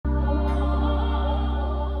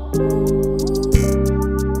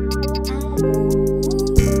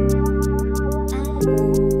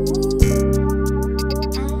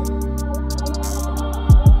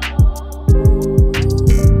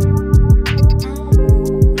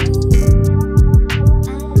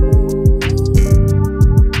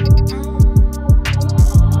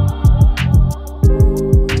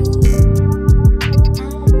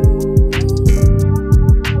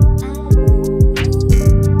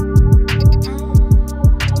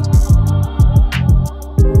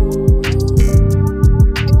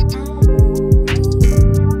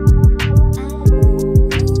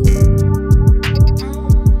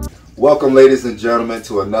Welcome, ladies and gentlemen,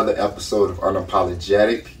 to another episode of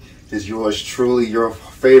Unapologetic. It's yours truly, your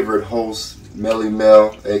favorite host, Melly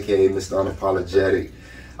Mel, aka Mr. Unapologetic.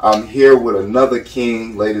 I'm here with another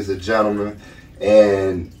king, ladies and gentlemen,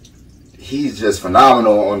 and he's just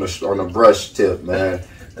phenomenal on the brush tip, man.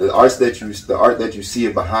 The art that you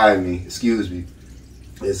see behind me,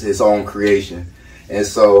 is his own creation. And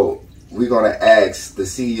so we're gonna ask the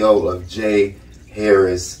CEO of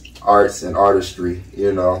J.Harris Arts and Artistry,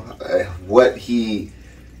 what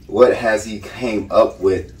has he came up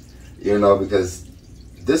with, because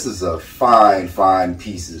this is a fine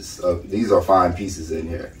pieces. These are fine pieces in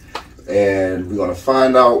here, and we're gonna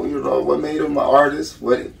find out, what made him an artist,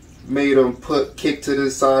 what made him kick to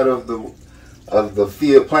this side of the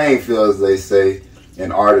playing field, as they say,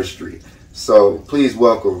 in artistry. So please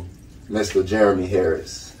welcome Mr. Jeremie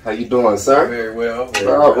Harris. How you doing, sir? Very well.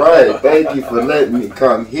 All right. Thank you for letting me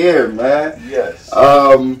come here, man. Yes.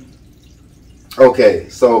 Okay,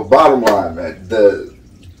 so bottom line, man, the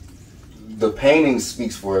painting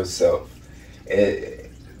speaks for itself.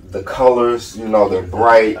 The colors, they're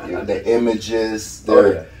bright. The images,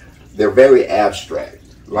 they're very abstract,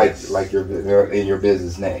 like they're in your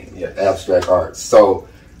business name, yes. Abstract art. So,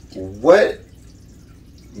 what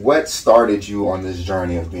started you on this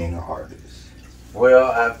journey of being an artist?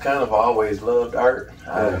 Well, I've kind of always loved art.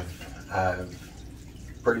 I've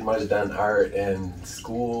pretty much done art in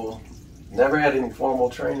school. Never had any formal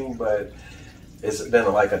training, but it's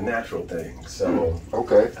been like a natural thing. So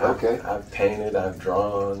Okay. I've painted, I've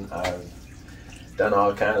drawn, I've done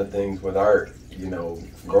all kinds of things with art,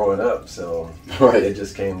 growing up. So It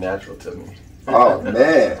just came natural to me. Oh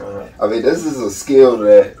man, I mean, this is a skill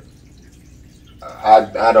that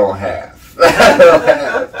I don't have.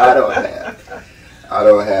 I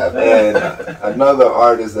don't have. And another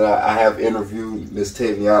artist that I have interviewed, Miss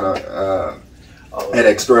Taviana at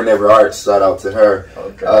Extraordinary Arts, shout out to her.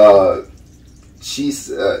 Okay. She's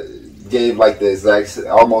gave like the exact,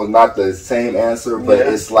 almost not the same answer, but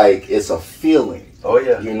it's like, it's a feeling. Oh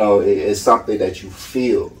yeah. It's something that you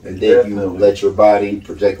feel, and then you let your body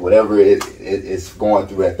project whatever it's going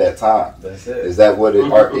through at that time. That's it. Is that what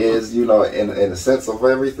art is? In a sense of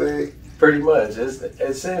everything. Pretty much.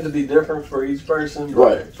 It seems to be different for each person.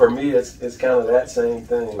 Right. For me, it's kind of that same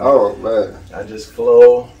thing. Oh man. I just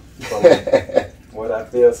flow from what I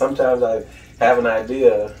feel. Sometimes I have an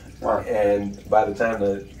idea, and by the time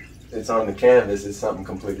that it's on the canvas, it's something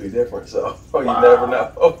completely different. So you never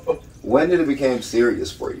know. When did it become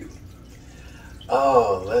serious for you?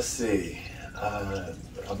 Oh, let's see.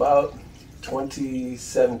 About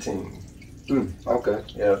 2017. Okay.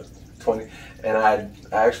 Yeah, 20. And I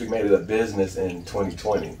actually made it a business in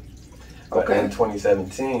 2020. But in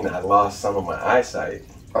 2017, I lost some of my eyesight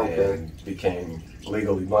and became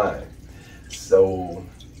legally blind. So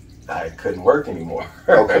I couldn't work anymore.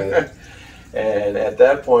 Okay. And at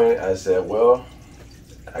that point, I said, well,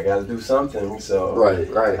 I got to do something. So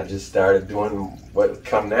right. I just started doing what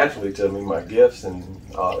come naturally to me, my gifts and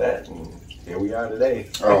all that. And here we are today.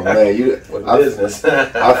 Oh man, with business.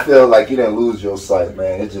 I feel like you didn't lose your sight,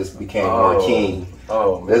 man. It just became more keen.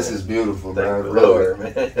 Oh man, this is beautiful, man. Thank the Lord,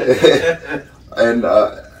 man. And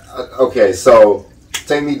okay, so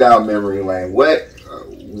take me down memory lane. What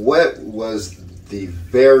was the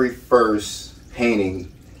very first painting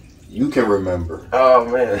you can remember? Oh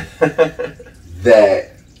man, that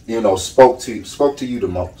spoke to you the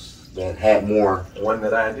most, that had more. One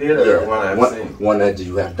that I did, or one I've seen? One that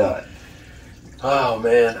you have done. Oh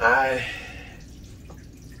man, I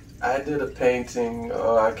did a painting.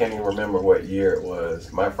 I can't even remember what year it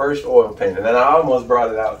was. My first oil painting, and I almost brought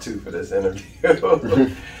it out too for this interview.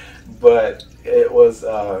 But it was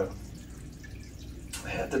it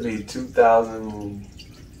had to be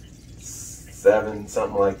 2007,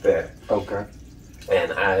 something like that. Okay.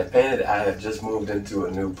 And I painted. I had just moved into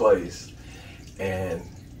a new place, and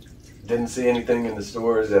didn't see anything in the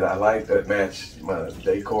stores that I liked that matched my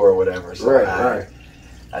decor or whatever. So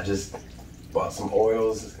I just bought some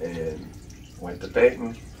oils and went to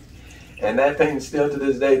painting. And that painting, still to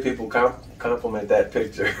this day, people compliment that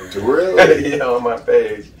picture. Really? Yeah, on my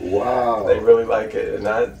page. Wow. They really like it, and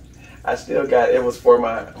I still got it. Was for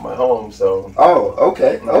my home, so. Oh,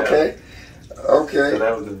 okay, Yeah. okay. So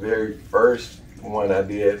that was the very first one I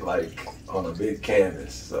did, like on a big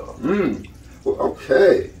canvas. So.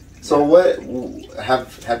 Okay. So what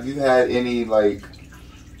have you had any like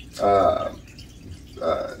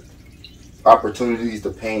opportunities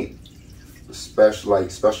to paint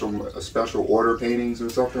special order paintings or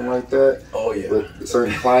something like that? Oh yeah. With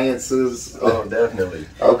certain clients? Oh, definitely.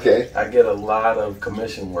 Okay. I get a lot of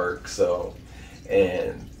commission work, so,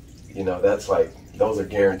 and that's like, those are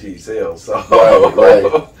guaranteed sales. So,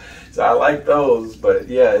 right. So I like those, but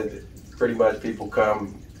yeah, pretty much people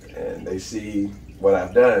come and they see what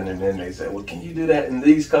I've done, and then they say, well, can you do that in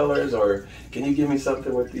these colors, or can you give me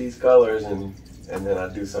something with these colors, and then I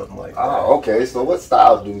do something like that. Oh, okay. So what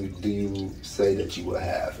style do you say that you would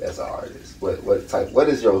have as an artist? What type? What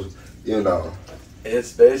is your,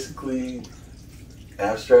 It's basically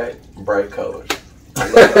abstract, bright colors. I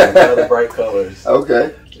love the bright colors.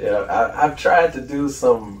 Okay. Yeah, I've tried to do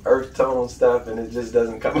some earth tone stuff, and it just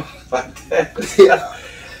doesn't come out like that. Yeah.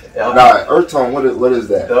 Nah, earth tone. What is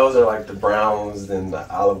that? Those are like the browns and the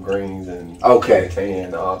olive greens and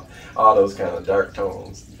tan, all those kind of dark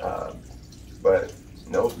tones. But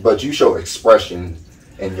nope. But you show expression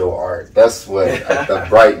in your art. That's what the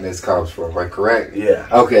brightness comes from, right? Correct? Yeah.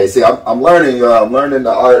 Okay. See, I'm learning. I'm learning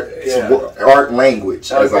the art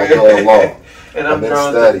language as I go along. And I'm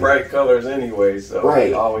drawn to bright colors anyway, so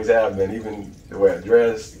right. I always have been. Even the way I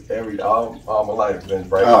dress, all my life has been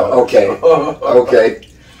bright colors. Okay. Okay.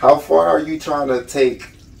 How far are you trying to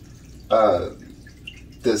take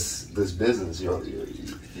this business, your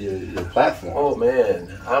platform? Oh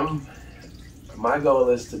man, my goal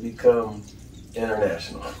is to become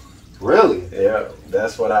international. Really? Yeah,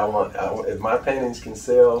 that's what I want. If my paintings can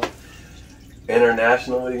sell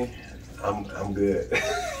internationally, I'm good.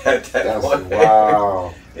 At that point.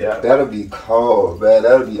 Wow. Yeah. That'll be cool, man.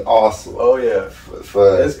 That'll be awesome. Oh yeah.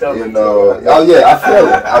 For it's coming. Oh yeah,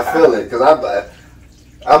 I feel it. Because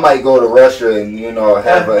I might go to Russia and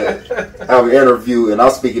have an interview, and I'm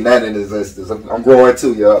speaking that in this instance. I'm going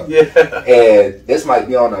to Yeah. And this might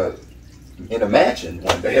be in a mansion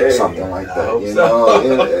one day or something like that. I hope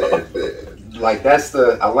so. Like that's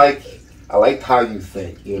I like how you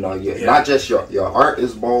think. Not just your art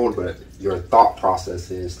is bold, but your thought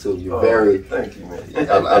process is too. You're very. Thank you, man.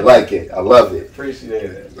 I like it. I love it.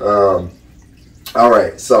 Appreciate it. All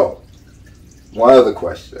right. So, one other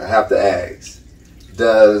question I have to ask: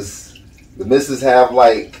 does the missus have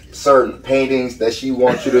like certain paintings that she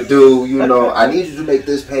wants you to do? I need you to make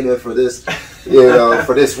this painting for this.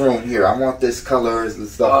 For this room here, I want this colors and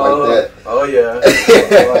stuff like that. Oh yeah,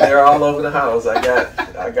 well, they're all over the house. I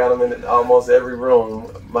got them in almost every room.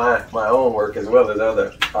 My own work as well as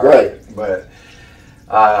other art. Right. But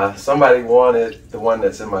somebody wanted the one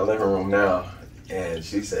that's in my living room now, and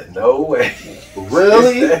she said, "No way."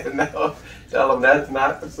 Really? She said, no. Tell them that's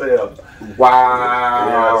not for sale.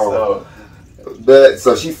 Wow. But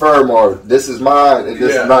so she firm on this is mine and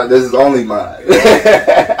this is not. This is only mine.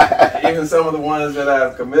 Even some of the ones that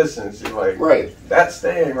I've commissioned, she's like, right, that's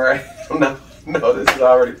staying, right? No, this is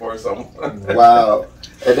already for someone. Wow,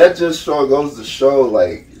 and that just goes to show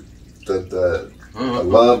like the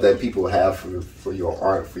love that people have for your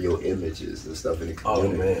art, for your images and stuff in the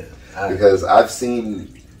community. Oh man, because I've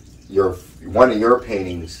seen one of your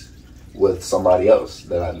paintings with somebody else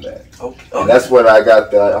that I met. Okay. And that's what I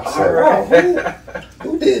got I said, wow,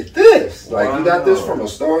 who did this? Like, you got this from a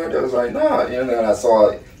store? And I was like, nah. And I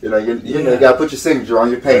saw, you got to put your signature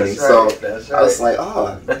on your painting. That's right. I was like,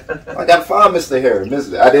 I got to find Mr.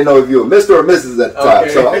 Harris. I didn't know if you were Mr. or Mrs. at the time.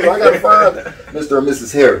 So I got to find Mr. or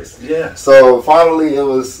Mrs. Harris. Yeah. So finally, it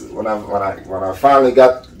was when I finally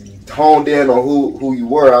got honed in on who you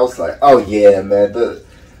were, I was like, oh yeah, man, the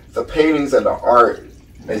paintings and the art.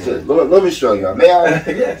 Let me show you. May I?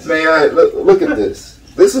 Yes. May I? Look at this.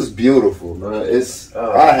 This is beautiful, man.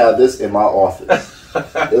 I have this in my office.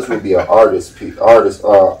 This would be an office piece.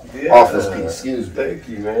 Excuse me. Thank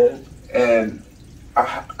you, man. And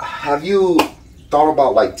have you thought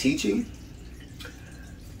about like teaching?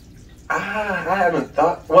 I haven't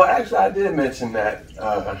thought. Well, actually, I did mention that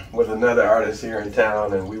with another artist here in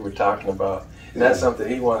town, and we were talking about that's something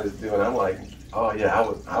he wanted to do, and I'm like, oh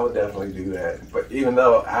yeah, I would definitely do that. But even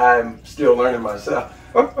though I'm still learning myself,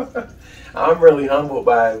 I'm really humbled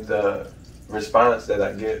by the response that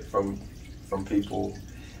I get from people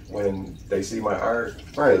when they see my art.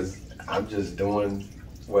 Right. Because I'm just doing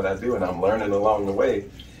what I do, and I'm learning along the way.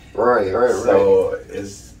 Right. So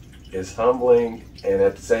it's humbling, and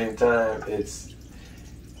at the same time,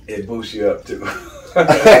 it boosts you up too.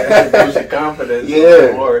 It boosts your confidence a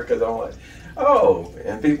little more, because I'm like, oh,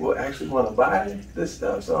 and people actually want to buy this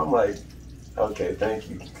stuff. So I'm like, okay, thank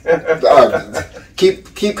you.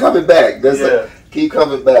 Keep coming back. Keep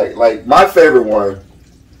coming back. Like, my favorite one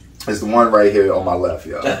is the one right here on my left,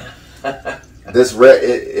 y'all. This red,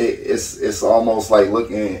 it's almost like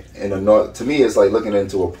looking in to me, it's like looking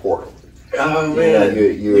into a portal. Oh man,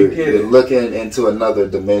 you're looking into another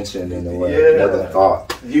dimension in a way, another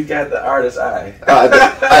thought. You got the artist's eye.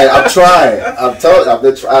 I'm trying.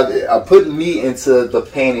 I'm putting me into the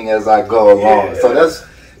painting as I go along. Yeah. So that's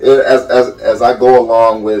as I go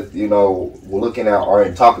along with, you know, looking at art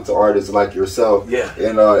and talking to artists like yourself. Yeah.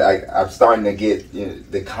 You know, I'm starting to get, you know,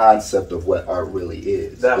 the concept of what art really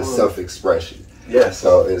is. The self-expression. Yes.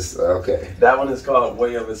 So it's okay. That one is called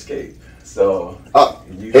Way of Escape. So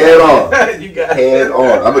head on. You got head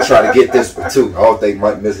on. I'm gonna try to get this for 2. I don't think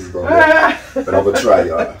Mike Miss is gonna get it, but I'm gonna try,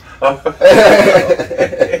 y'all.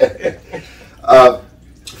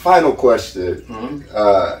 Final question,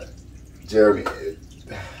 Jeremie.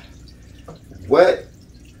 What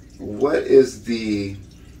is the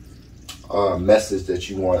message that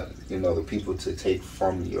you want, you know, the people to take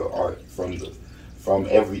from your art, from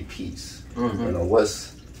every piece? Mm-hmm. You know,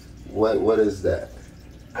 what is that?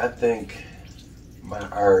 I think my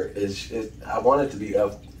art is, I want it to be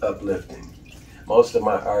uplifting. Most of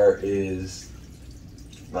my art is,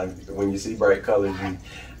 like, when you see bright colors,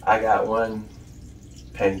 I got one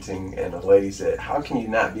painting and a lady said, "How can you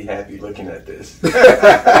not be happy looking at this?" And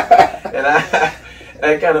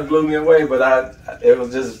that kind of blew me away, but it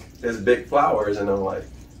was just, it's big flowers, and I'm like,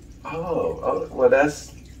 oh, well,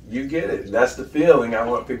 you get it. That's the feeling I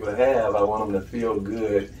want people to have. I want them to feel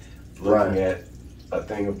good looking at a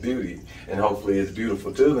thing of beauty, and hopefully it's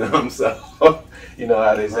beautiful to them. So, you know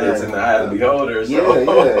how they say it's in the eye of the beholder. So,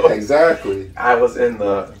 yeah, exactly. I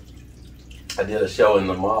did a show in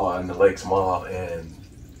the mall, in the Lakes Mall, and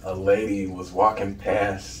a lady was walking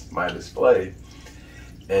past my display,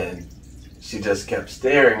 and she just kept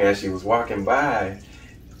staring as she was walking by,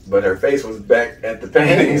 but her face was back at the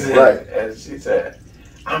paintings. And she said,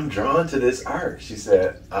 "I'm drawn to this art." She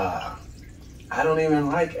said, "I don't even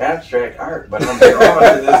like abstract art, but I'm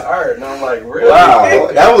drawn to this art." And I'm like, really? Wow,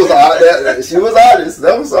 that was she was honest.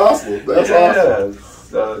 That was awesome. That's awesome.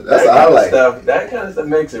 So that's what I like. That kind of stuff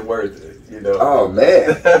makes it worth it, you know. Oh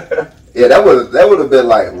man. Yeah, that would have been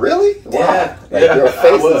like, really? Wow. Yeah, your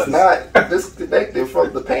face is not disconnected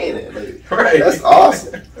from the painting. Like, right. That's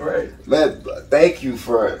awesome. Right. Man, thank you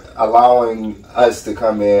for allowing us to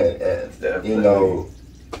come in and Definitely. You know,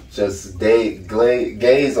 just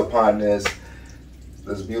gaze upon this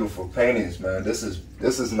beautiful paintings, man. This is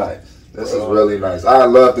nice. This is really nice. I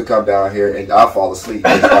love to come down here and I'll fall asleep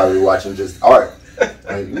just while we're watching just art.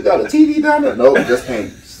 Like, you got a TV down there? Nope, just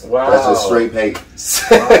paintings. Wow. That's just straight paint.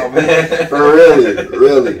 Wow, man. For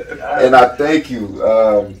really. And I thank you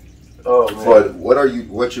for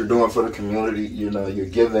what you're doing for the community. You know, you're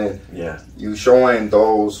giving, you showing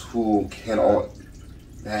those who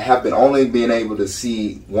have been only being able to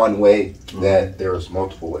see one way, that there's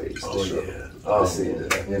multiple ways to see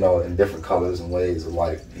it, you know, in different colors and ways of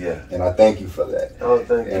life. Yeah. And I thank you for that. Oh,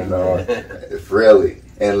 thank you. And really.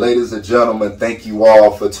 And ladies and gentlemen, thank you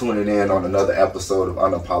all for tuning in on another episode of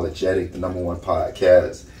Unapologetic, the #1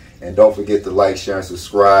 podcast. And don't forget to like, share, and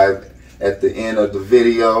subscribe. At the end of the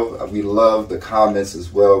video, we love the comments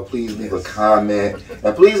as well. Please leave a comment.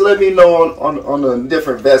 And please let me know on the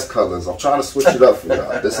different vest colors. I'm trying to switch it up for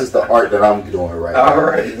y'all. This is the art that I'm doing right now. All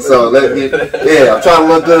right. So I'm trying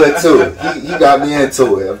to look good too. He got me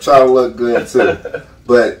into it. I'm trying to look good too.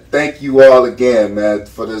 But thank you all again, man,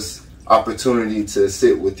 for this opportunity to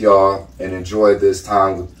sit with y'all and enjoy this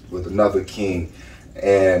time with another king.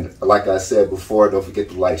 And like I said before, don't forget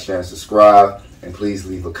to like, share, and subscribe. And please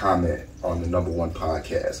leave a comment on the #1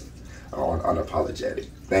 podcast on Unapologetic.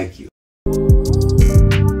 Thank you.